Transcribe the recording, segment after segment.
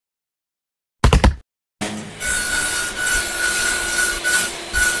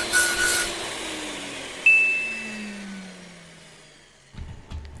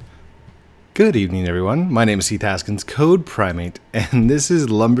Good evening, everyone. My name is Heath Haskins, Code Primate, and this is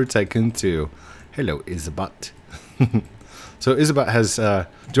Lumber Tycoon 2. Hello, Isabot. So Isabot has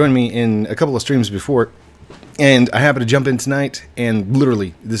joined me in a couple of streams before, and I happened to jump in tonight, and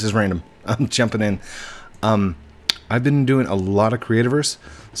literally, this is random. I'm jumping in. I've been doing a lot of Creativerse,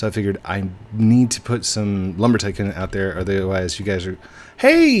 so I figured I need to put some Lumber Tycoon out there, otherwise you guys are...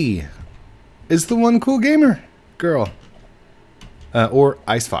 Hey! It's the one cool gamer girl. Or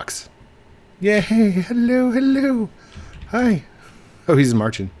Ice Fox. Yeah, hey, hello. Hi. Oh, he's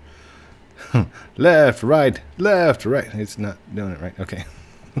marching. Left, right. It's not doing it right. Okay.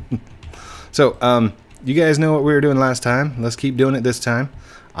 So, you guys know what we were doing last time. Let's keep doing it this time.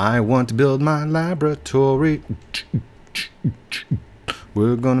 I want to build my laboratory.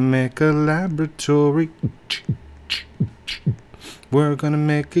 We're gonna make a laboratory. We're gonna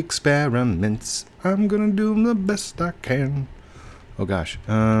make experiments. I'm gonna do the best I can. Oh gosh.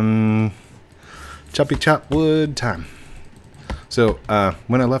 Choppy chop wood time. So,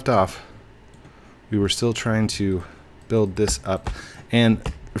 when I left off, we were still trying to build this up. And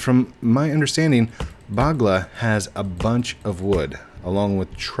from my understanding, Bagla has a bunch of wood, along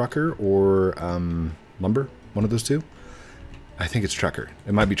with Trucker or Lumber, one of those two. I think it's Trucker.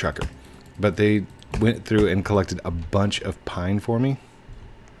 It might be Trucker. But they went through and collected a bunch of pine for me.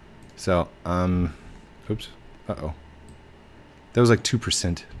 So, oops. Uh-oh. That was like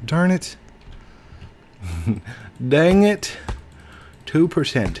 2%. Darn it. Dang it.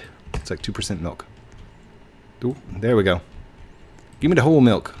 2%. It's like 2% milk. Ooh, there we go. Give me the whole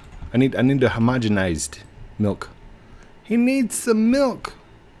milk. I need the homogenized milk. He needs some milk.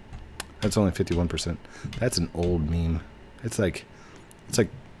 That's only 51%. That's an old meme. It's like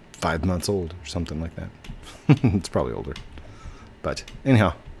 5 months old or something like that. It's probably older. But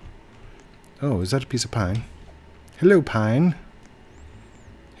anyhow. Oh, is that a piece of pine? Hello, pine.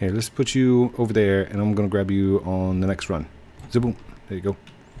 Here, let's put you over there, and I'm going to grab you on the next run. Zaboom. There you go.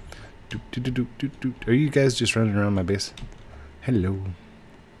 Are you guys just running around my base? Hello.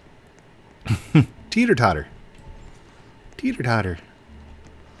 Teeter-totter. Teeter-totter.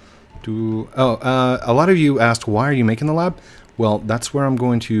 A lot of you asked, why are you making the lab? Well, that's where I'm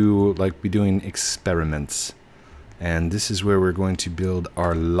going to be doing experiments. And this is where we're going to build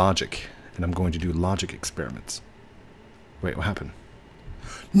our logic. And I'm going to do logic experiments. Wait, what happened?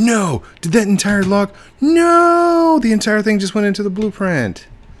 No! Did that entire log... No! The entire thing just went into the blueprint.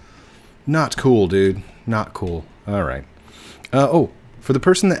 Not cool, dude. Not cool. Alright. Oh, for the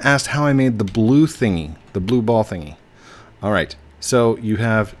person that asked how I made the blue thingy, the blue ball thingy. Alright, so you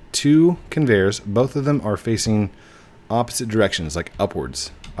have two conveyors. Both of them are facing opposite directions, like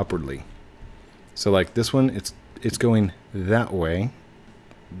upwardly. So like this one, it's going that way.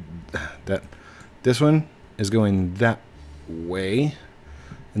 This one is going that way.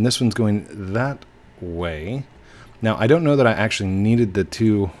 And this one's going that way. Now, I don't know that I actually needed the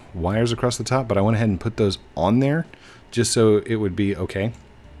two wires across the top, but I went ahead and put those on there just so it would be okay.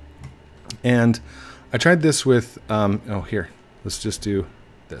 And I tried this with, oh, here. Let's just do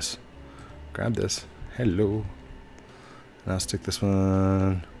this. Grab this. Hello. And I'll stick this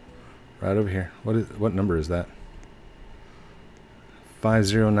one right over here. What number is that?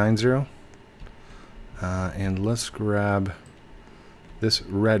 5090. And let's grab this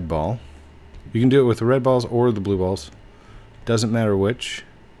red ball. You can do it with the red balls or the blue balls. Doesn't matter which.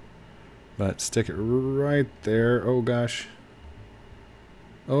 But stick it right there. Oh gosh.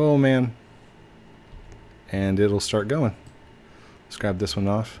 Oh man. And it'll start going. Let's grab this one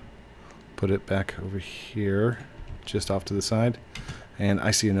off. Put it back over here. Just off to the side. And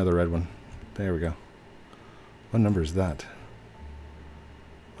I see another red one. There we go. What number is that?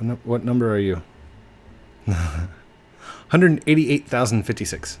 What number are you?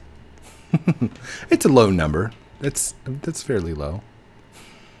 188,056. It's a low number. That's fairly low.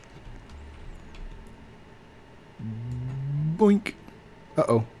 Boink.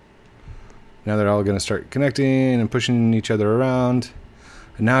 Uh-oh. Now they're all going to start connecting and pushing each other around.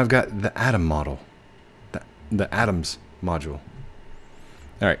 And now I've got the atom model. The atoms module.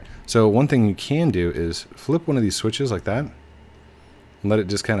 Alright, so one thing you can do is flip one of these switches like that. And let it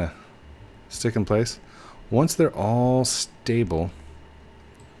just kind of stick in place. Once they're all stable,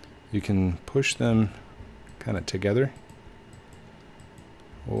 you can push them kind of together.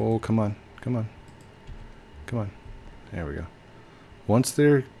 Oh, come on. There we go. Once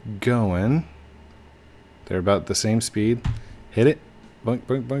they're going, they're about the same speed. Hit it. Boink,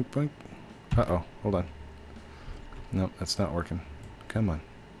 boink, boink, boink. Uh-oh, hold on. Nope, that's not working. Come on.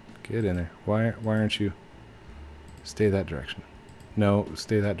 Get in there. Why aren't you? Stay that direction. No,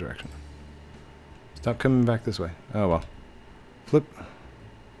 stay that direction. Stop coming back this way. Oh, well. Flip.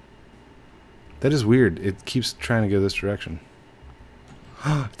 That is weird. It keeps trying to go this direction.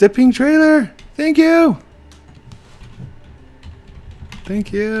 The pink trailer! Thank you!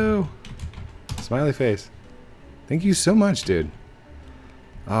 Thank you! Smiley face. Thank you so much, dude.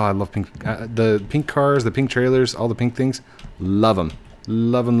 Oh, I love pink. The pink cars, the pink trailers, all the pink things. Love them.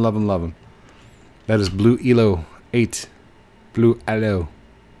 Love them, love them, love them. That is Blue Elo 8. Blue Elo.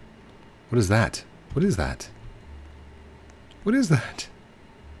 What is that? What is that? What is that?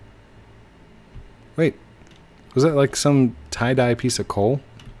 Wait. Was that like some tie-dye piece of coal?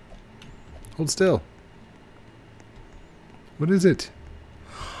 Hold still. What is it?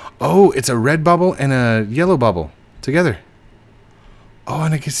 Oh, it's a red bubble and a yellow bubble together. Oh,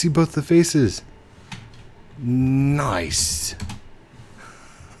 and I can see both the faces. Nice.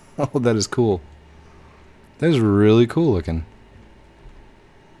 Oh, that is cool. That is really cool looking.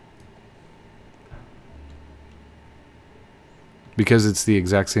 Because it's the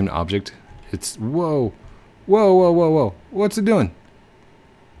exact same object. It's... Whoa. Whoa, whoa, whoa, whoa. What's it doing?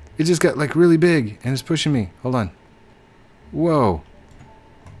 It just got like really big and it's pushing me. Hold on. Whoa.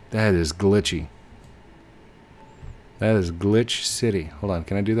 That is glitchy. That is glitch city. Hold on.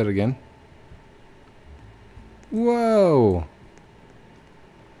 Can I do that again? Whoa.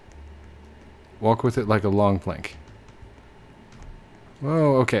 Walk with it like a long plank.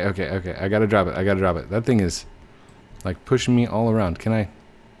 Whoa. Okay, okay, okay. I gotta drop it. I gotta drop it. That thing is like pushing me all around. Can I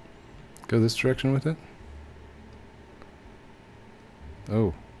go this direction with it?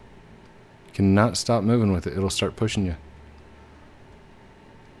 Oh. You cannot stop moving with it. It'll start pushing you.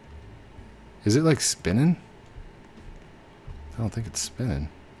 Is it like spinning? I don't think it's spinning.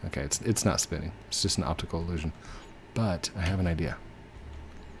 Okay, it's not spinning. It's just an optical illusion. But I have an idea.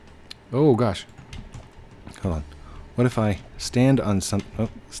 Oh gosh. Hold on. What if I stand on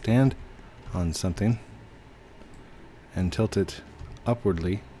something and tilt it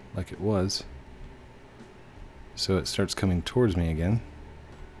upwardly like it was, so it starts coming towards me again?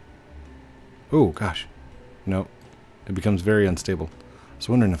 Oh gosh. No. It becomes very unstable. I was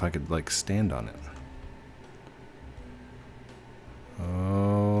wondering if I could like stand on it.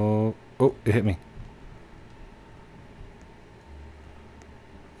 Oh, it hit me.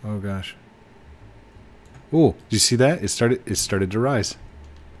 Oh gosh. Oh, did you see that? It started to rise.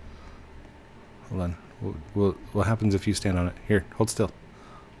 Hold on. What happens if you stand on it? Here, hold still.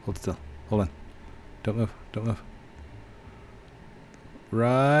 Hold still. Hold on. Don't move. Don't move.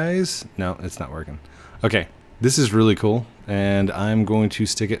 Rise. No, it's not working. Okay, this is really cool, and I'm going to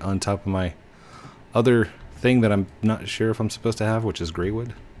stick it on top of my other thing that I'm not sure if I'm supposed to have, which is gray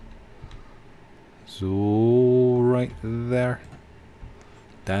wood. So right there.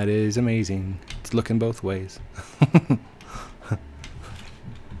 That is amazing. It's looking both ways.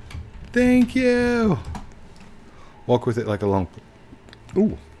 Thank you. Walk with it like a long...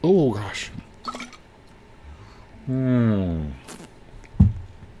 Ooh. Oh gosh.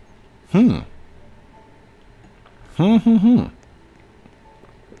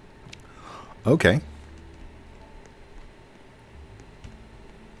 Okay.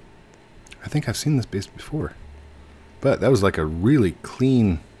 I think I've seen this base before. But that was like a really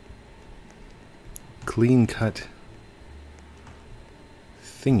clean cut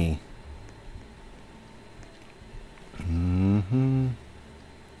thingy.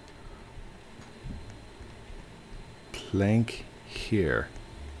 Plank here.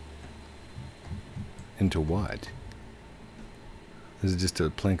 Into what? Is it just a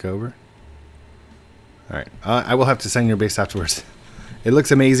plank over? Alright. I will have to sign your base afterwards. It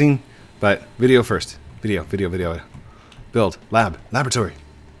looks amazing, but video first. Video. Build. Laboratory.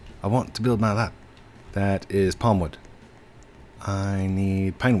 I want to build my lab. That is palm wood. I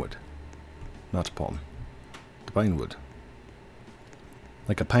need pine wood. Not palm. The pine wood.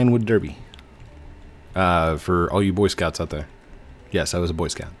 Like a pine wood derby. For all you Boy Scouts out there. Yes, I was a Boy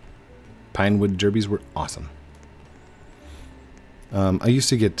Scout. Pine wood derbies were awesome. I used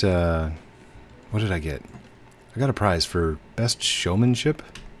to get... what did I get? I got a prize for best showmanship.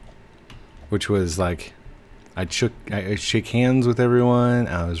 Which was like... I shake hands with everyone.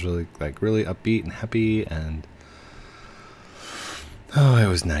 I was really really upbeat and happy, and oh, it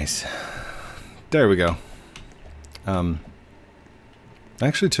was nice. There we go. I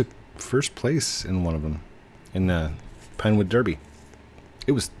actually took first place in one of them, in the Pinewood Derby.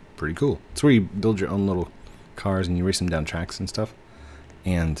 It was pretty cool. It's where you build your own little cars and you race them down tracks and stuff.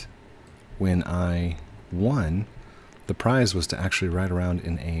 And when I won, the prize was to actually ride around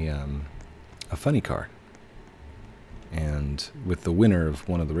in a funny car. And with the winner of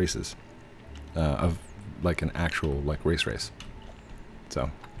one of the races, of like an actual like race. So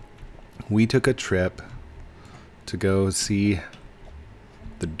we took a trip to go see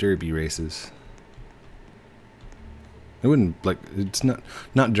the derby races, It wouldn't, like, it's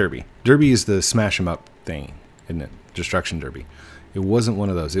not Derby. Derby is the smash 'em up thing, isn't it? Destruction Derby. It wasn't one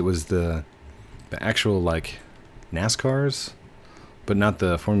of those. It was the actual, like, NASCARs, but not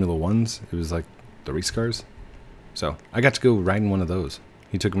the Formula Ones. It was like the race cars. So I got to go riding one of those.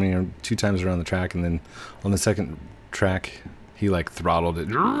 He took me 2 times around the track, and then on the second track, he like throttled it.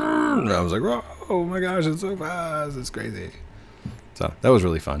 And I was like, oh my gosh, it's so fast. It's crazy. So that was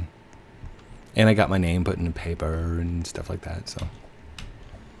really fun. And I got my name put in the paper and stuff like that. So,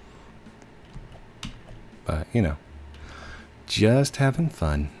 but you know, just having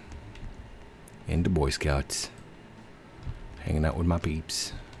fun. Into Boy Scouts. Hanging out with my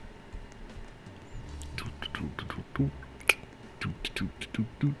peeps.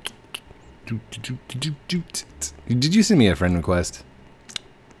 Did you send me a friend request?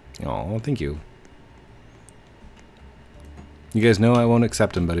 Oh, thank you. You guys know I won't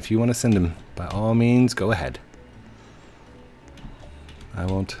accept them, but if you want to send them, by all means, go ahead. I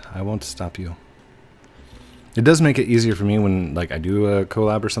won't stop you. It does make it easier for me when like I do a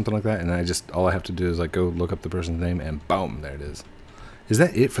collab or something like that, and all I have to do is like go look up the person's name and boom, there it is. Is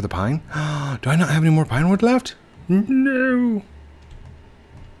that it for the pine? Do I not have any more pine wood left? No.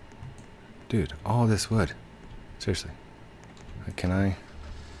 Dude, all this wood. Seriously. Can I?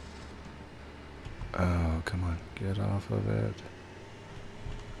 Oh, come on. Get off of it.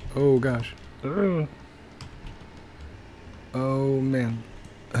 Oh, gosh. Ugh. Oh, man.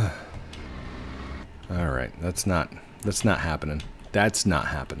 Ugh. All right. That's not happening. That's not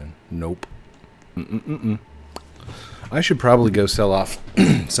happening. Nope. I should probably go sell off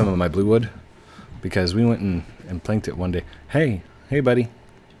some of my blue wood because we went and planked it one day. Hey, buddy.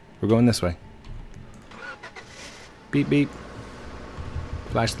 We're going this way. Beep, beep.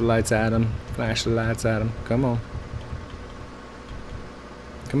 Flash the lights at him. Flash the lights at him. Come on.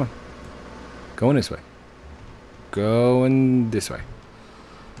 Come on. Going this way. Going this way.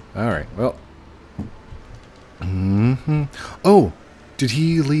 Alright, well. Oh! Did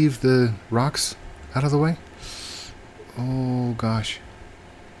he leave the rocks out of the way? Oh, gosh.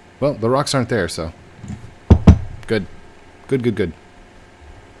 Well, the rocks aren't there, so. Good. Good.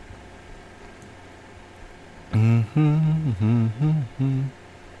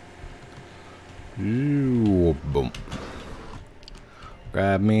 Ooh, boom.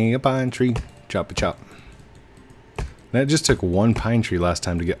 Grab me a pine tree. Chop. That just took 1 pine tree last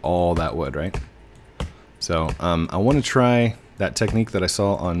time to get all that wood, right? So, I want to try that technique that I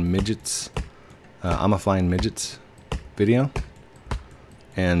saw on Midgets. I'm a Flying Midgets video.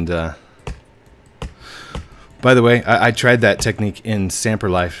 And, by the way, I tried that technique in Samper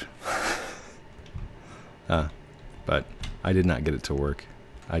Life. But I did not get it to work.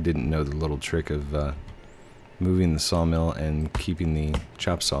 I didn't know the little trick of moving the sawmill and keeping the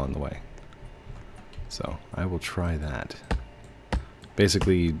chop saw in the way. So I will try that.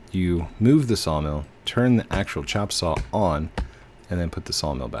 Basically, you move the sawmill, turn the actual chop saw on, and then put the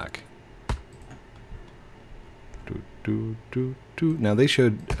sawmill back. Now they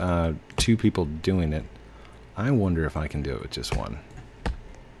showed 2 people doing it. I wonder if I can do it with just 1.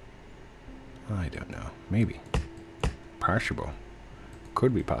 I don't know. Maybe. Possible.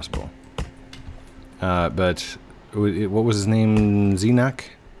 Could be possible. But what was his name? Xenoc?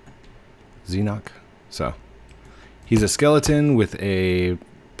 So, he's a skeleton with a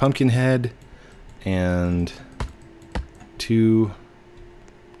pumpkin head and two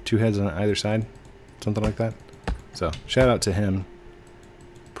heads on either side. Something like that. So, shout out to him.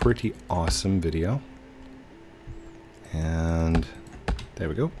 Pretty awesome video. And there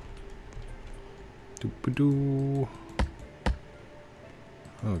we go. Doop-a-doo.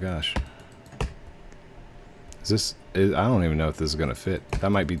 Oh gosh. I don't even know if this is gonna fit. That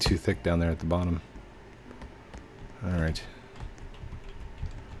might be too thick down there at the bottom. Alright.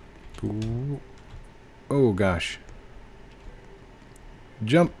 Oh gosh.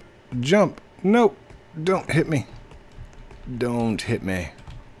 Jump. Nope. Don't hit me. Don't hit me.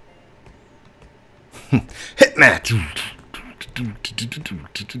 Hit me.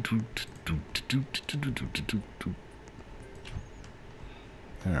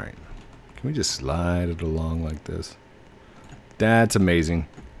 Alright. Can we just slide it along like this? That's amazing.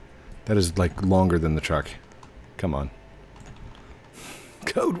 That is like longer than the truck. Come on.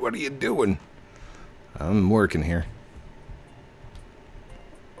 Code, what are you doing? I'm working here.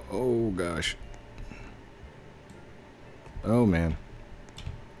 Oh gosh. Oh man.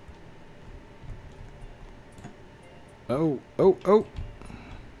 Oh.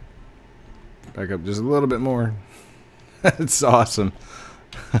 Back up just a little bit more. That's awesome.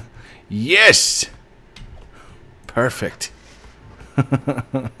 Yes! Perfect.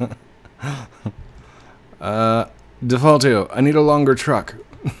 Defaultio, I need a longer truck.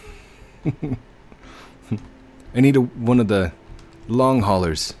 I need one of the long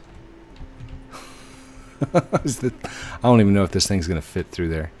haulers. I don't even know if this thing's gonna fit through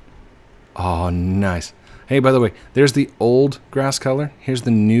there. Oh, nice. Hey, by the way, there's the old grass color. Here's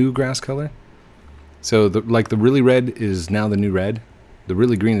the new grass color. So, the really red is now the new red. The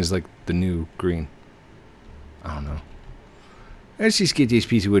really green is like the new green. I don't know. Let's just get this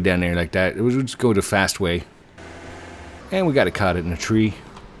piece of wood down there like that. We'll just go the fast way. And we got to caught it in a tree.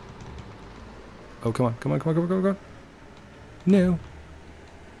 Oh, come on, come on, come on, come on, come on, come on. No.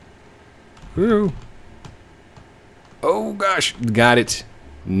 Ooh. Oh, gosh. Got it.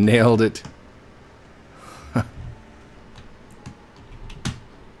 Nailed it.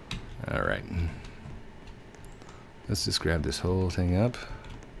 Alright. Let's just grab this whole thing up.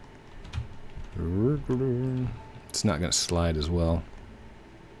 It's not going to slide as well.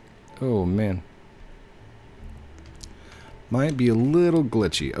 Oh, man. Might be a little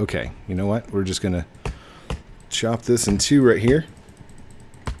glitchy. Okay, you know what? We're just going to chop this in two right here.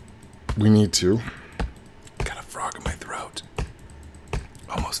 We need to. Got a frog in my throat.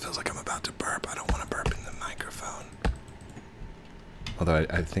 Almost feels like I'm about to burp. I don't want to burp in the microphone. Although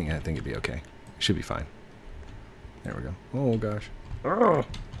I think it'd be okay. It should be fine. There we go. Oh gosh. Oh.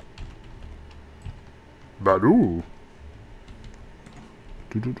 Badoo.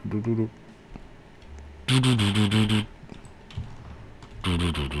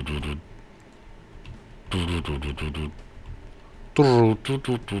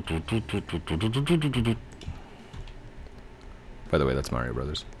 By the way, that's Mario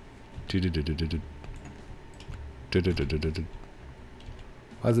Brothers.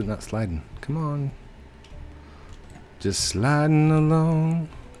 Why is it not sliding? Come on. Just sliding along.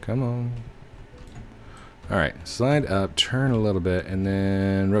 Come on. Alright, slide up, turn a little bit, and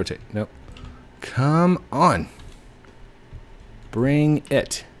then rotate. Nope. Come on. Bring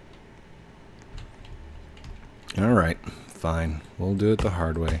it. Alright, fine. We'll do it the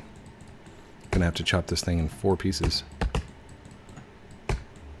hard way. Gonna have to chop this thing in 4 pieces.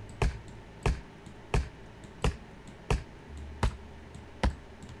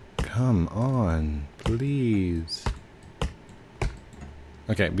 Come on, please.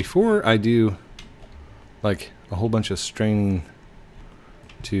 Okay, before I do like a whole bunch of straining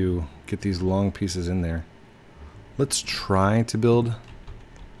to get these long pieces in there, let's try to build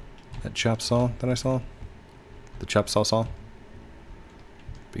that chop saw that I saw. The chopsaw saw.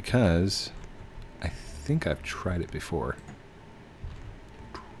 Because I think I've tried it before.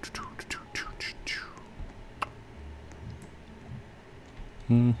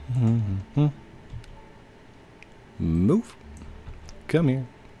 Move. Come here.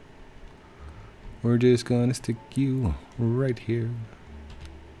 We're just gonna stick you right here.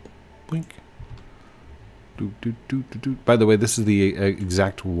 Blink. By the way, this is the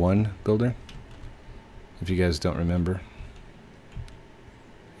exact one builder, if you guys don't remember.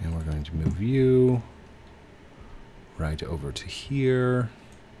 And we're going to move you right over to here.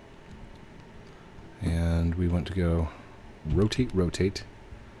 And we want to go rotate, rotate,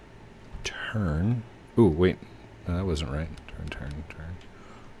 turn. Ooh, wait. No, that wasn't right. Turn, turn, turn.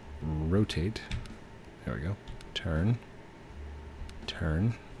 Rotate. There we go. Turn.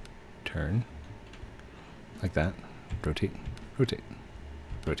 Turn. Turn. Like that. Rotate. Rotate.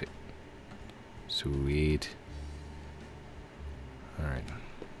 Rotate. Sweet. Alright.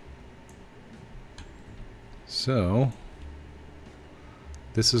 So,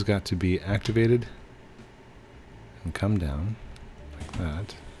 this has got to be activated and come down like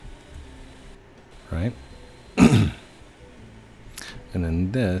that. Right? And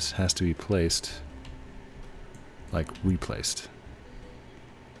then this has to be placed, like replaced.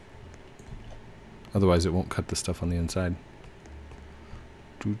 Otherwise it won't cut the stuff on the inside.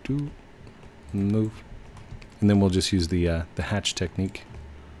 Move. And then we'll just use the hatch technique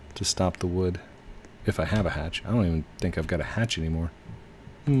to stop the wood. If I have a hatch. I don't even think I've got a hatch anymore.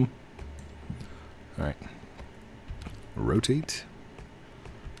 Alright. Rotate.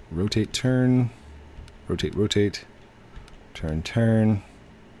 Rotate, turn. Rotate, rotate. Turn, turn.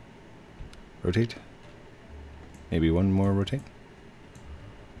 Rotate. Maybe one more rotate.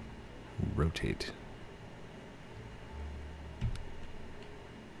 Rotate.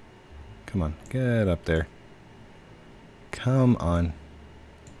 Come on, get up there. Come on.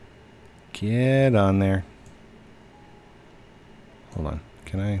 Get on there. Hold on.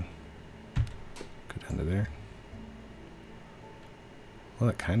 Can I go down to there? Well,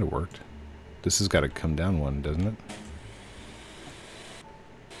 that kind of worked. This has got to come down one, doesn't it?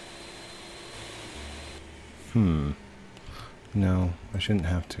 No, I shouldn't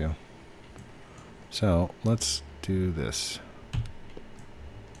have to. So, let's do this.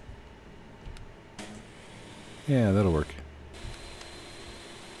 Yeah, that'll work.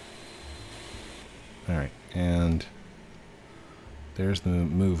 Alright, and there's the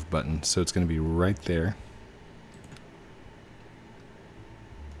move button, so it's going to be right there.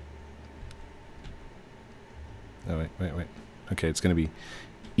 Oh, wait. Okay, it's going to be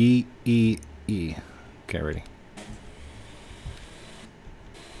E, E, E. Okay, ready.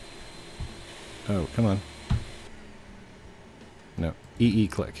 Oh, come on. No, E, E,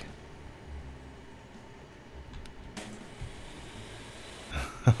 click.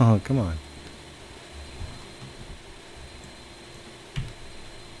 Oh, come on.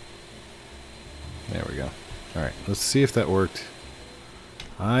 There we go. Alright, let's see if that worked.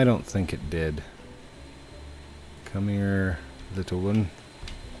 I don't think it did. Come here, little one.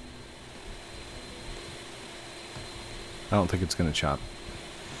 I don't think it's gonna chop.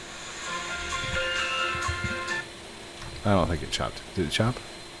 I don't think it chopped. Did it chop?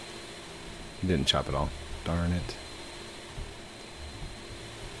 It didn't chop at all. Darn it.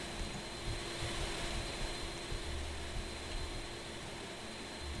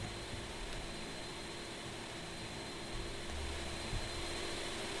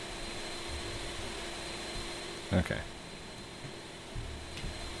 Okay.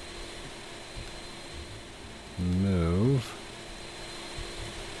 Move.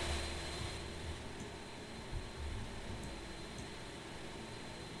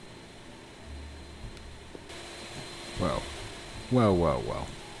 Whoa. Whoa, whoa, whoa.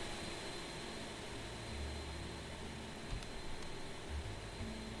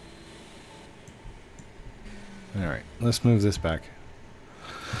 Alright, let's move this back.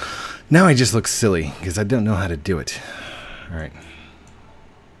 Now I just look silly, because I don't know how to do it. Alright.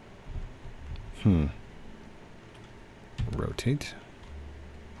 Rotate.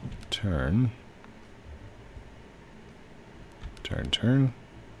 Turn. Turn.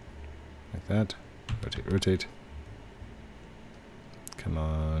 Like that. Rotate. Come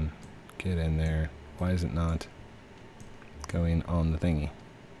on. Get in there. Why is it not going on the thingy?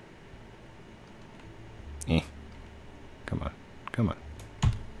 Come on.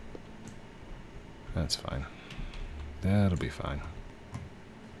 That's fine. That'll be fine.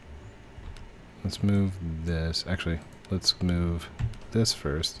 Let's move this. Actually, let's move this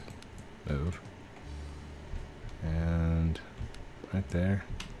first. Move. And right there.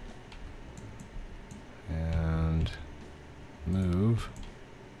 And move.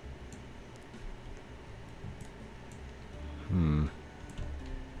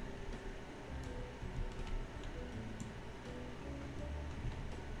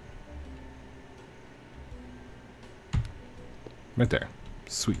 Right there.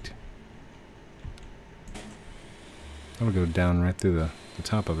 Sweet. That'll go down right through the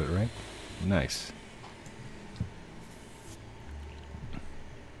top of it, right? Nice.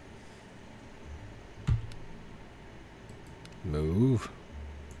 Move.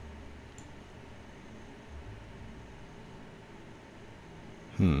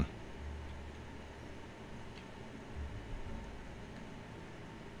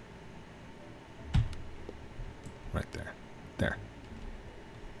 Right there. There.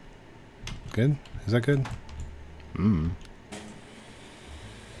 Good? Is that good?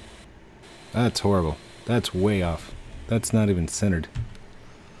 That's horrible. That's way off. That's not even centered.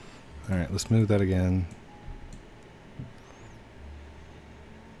 Alright, let's move that again.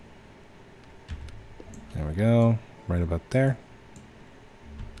 There we go. Right about there.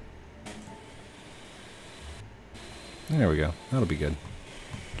 There we go. That'll be good.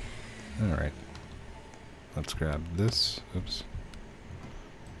 Alright. Let's grab this. Oops.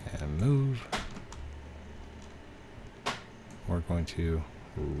 And move. We're going to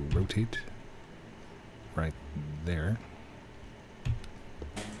rotate right there.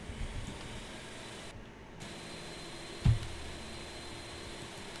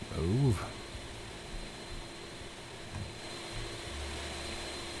 Move.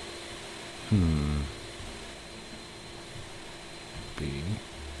 B.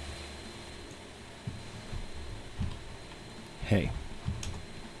 Hey.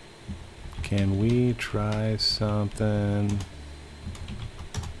 Can we try something?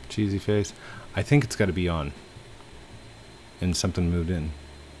 Cheesy face. I think it's got to be on. And something moved in.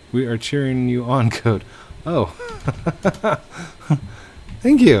 We are cheering you on, Code. Oh.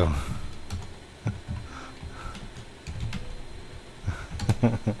 Thank you.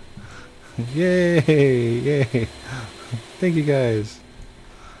 Yay! Yay! Thank you guys.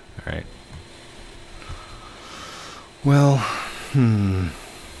 All right. Well,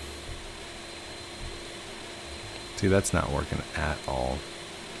 See, that's not working at all.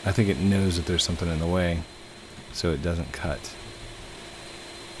 I think it knows that there's something in the way. so it doesn't cut.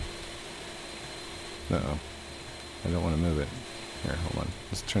 Uh-oh. I don't want to move it. Here, hold on.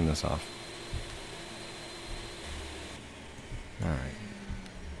 Let's turn this off. Alright.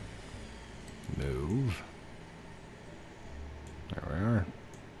 Move. There we are.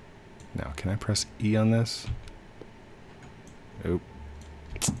 Now, can I press E on this? Nope.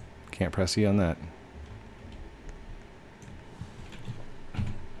 Can't press E on that.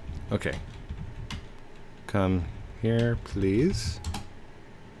 Okay. Come here, please.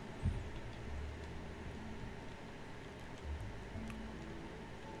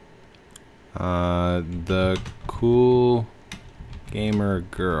 The cool gamer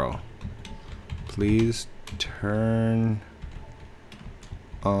girl. Please turn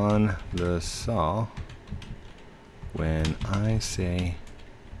on the saw when I say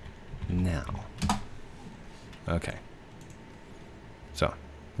now. Okay. So,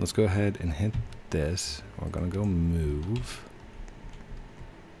 let's go ahead and hit this. We're going to go move.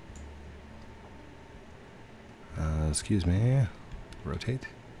 Excuse me. Rotate.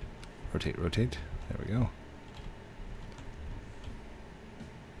 Rotate, rotate. There we go.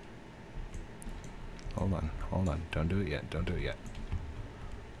 Hold on, hold on. Don't do it yet. Don't do it yet.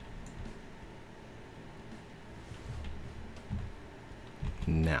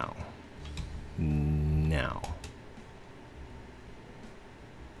 Now. Now.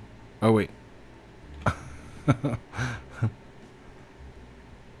 Oh, wait.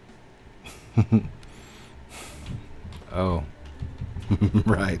 Oh.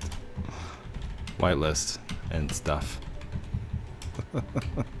 Right. Whitelist and stuff.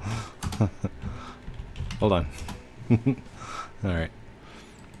 Hold on. Alright.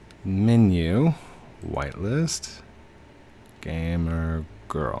 Menu. Whitelist. Gamer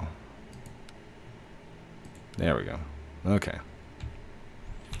girl. There we go. Okay.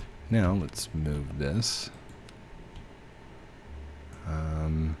 Now let's move this.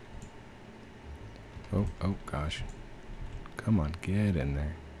 Oh gosh. Come on, get in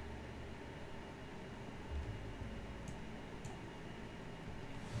there.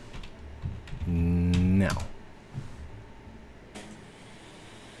 Now.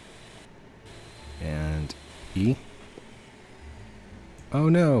 And E. Oh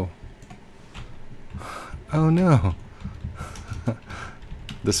no. Oh no.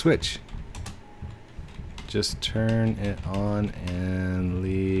 The switch. Just turn it on and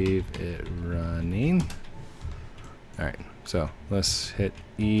leave it running. Alright, so let's hit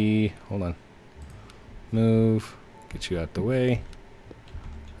E. Hold on. Move. Get you out the way.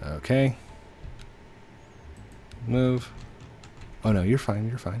 Okay. Move. Oh no, you're fine,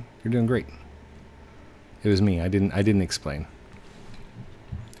 you're fine. You're doing great. It was me. I didn't explain.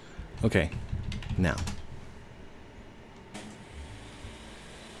 Okay. Now.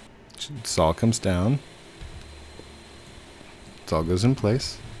 Saw comes down. Saw goes in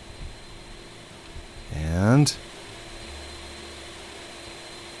place. And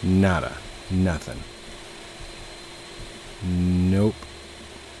nada. Nothing. Nope.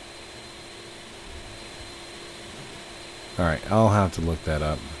 Alright, I'll have to look that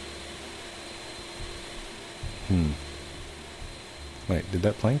up. Wait, did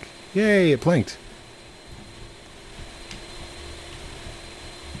that plank? Yay, it planked.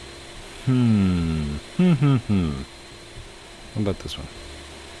 How about this one?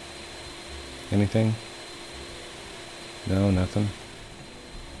 Anything? No, nothing.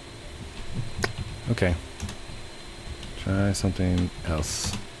 Okay. Try something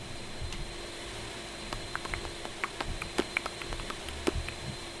else.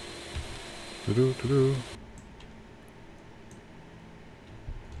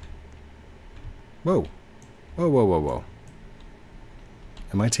 Whoa. Whoa, whoa, whoa, whoa.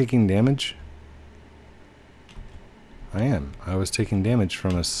 Am I taking damage? I am. I was taking damage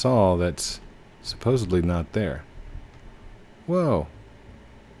from a saw that's supposedly not there. Whoa.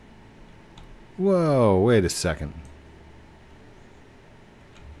 Whoa, wait a second.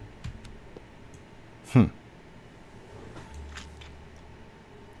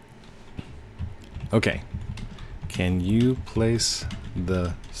 Okay. Can you place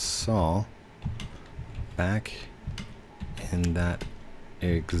the saw back in that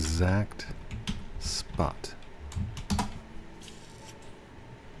exact spot?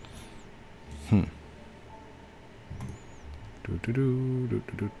 And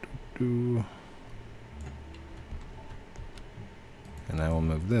I will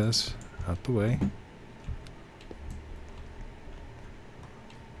move this out the way.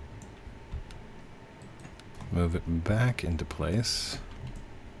 Move it back into place.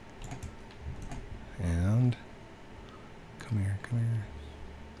 And come here, come here.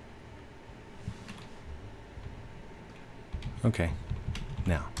 Okay.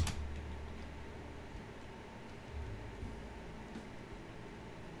 Now.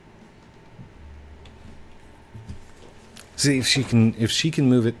 See if she can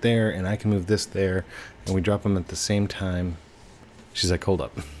move it there and I can move this there and we drop them at the same time. She's like, hold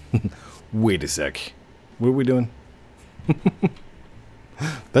up. Wait a sec. What are we doing?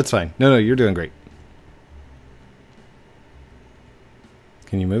 That's fine. No, you're doing great.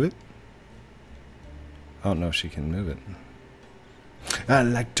 Can you move it? I don't know if she can move it. I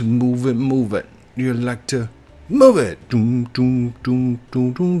like to move it, move it. You like to move it. Doom, doom, doom,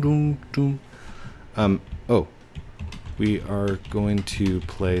 doom, doom, doom, doom. Oh. We are going to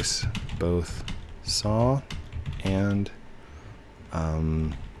place both saw and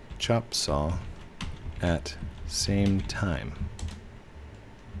chop saw at same time.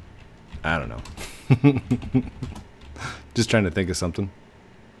 I don't know. Just trying to think of something.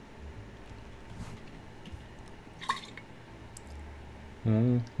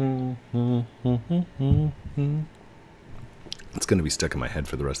 It's going to be stuck in my head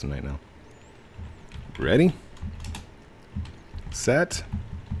for the rest of the night now. Ready? Set.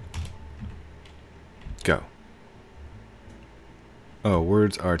 Go. Oh,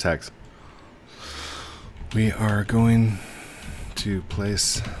 words are text. We are going to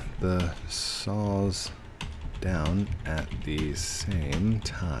place the saws down at the same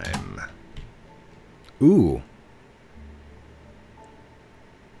time. Ooh.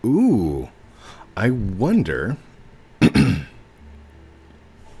 Ooh. I wonder.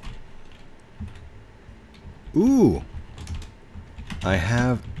 Ooh. I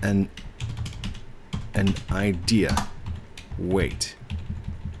have an idea. Wait.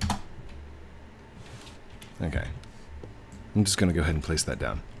 Okay. I'm just going to go ahead and place that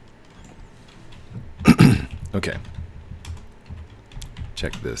down. Okay.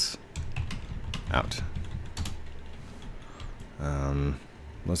 Check this out.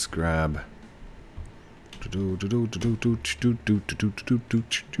 Let's grab. Give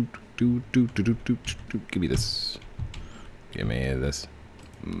me this. Give me this.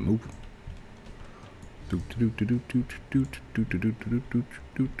 Move.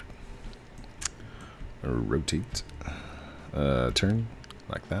 Rotate. Turn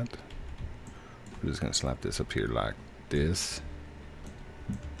like that. We're just gonna slap this up here like this.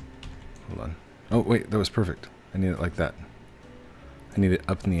 Hold on. Oh wait, that was perfect. I need it like that. I need it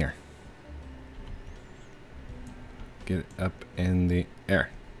up in the air. Get it up in the air.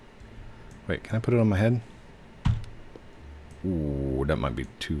 Wait, can I put it on my head? Ooh, that might be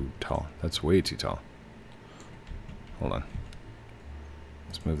too tall. That's way too tall. Hold on.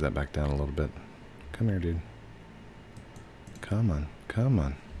 Let's move that back down a little bit. Come here, dude. Come on, come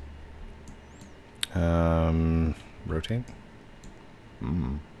on. Rotate.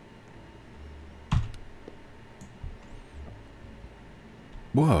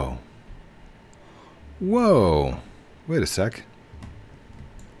 Whoa. Whoa. Wait a sec.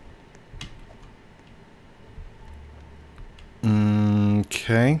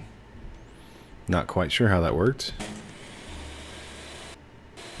 Okay. Not quite sure how that worked.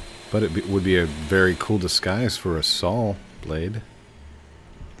 But it would be a very cool disguise for a saw blade.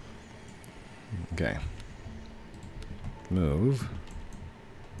 Okay. Move.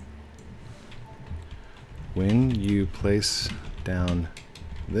 When you place down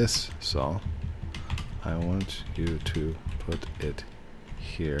this saw, I want you to put it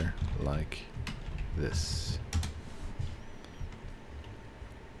here like this.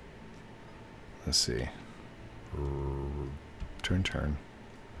 Let's see. Turn, turn.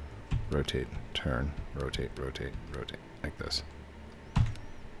 Rotate, turn, rotate, rotate, rotate. Like this.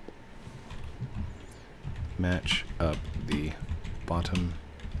 Match up the bottom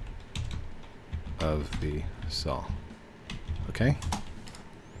of the saw. Okay?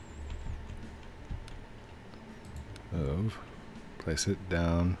 Move. Place it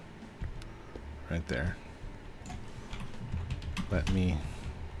down right there. Let me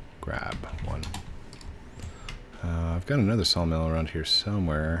grab one. I've got another sawmill around here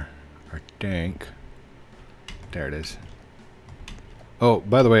somewhere. I think. There it is. Oh,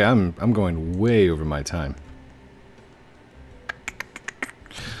 by the way, I'm going way over my time.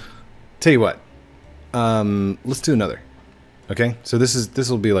 Tell you what. Let's do another. Okay? So this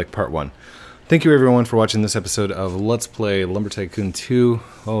will be like part 1. Thank you everyone for watching this episode of Let's Play Lumber Tycoon 2.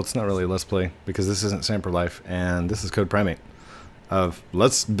 Well, it's not really a Let's Play because this isn't Samper Life and this is Code Primate of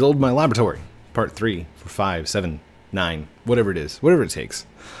Let's Build My Laboratory. Part 3 for 5, 7, 9, whatever it is. Whatever it takes.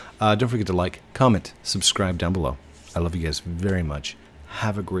 Don't forget to like, comment, subscribe down below. I love you guys very much.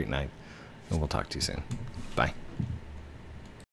 Have a great night, and we'll talk to you soon. Bye.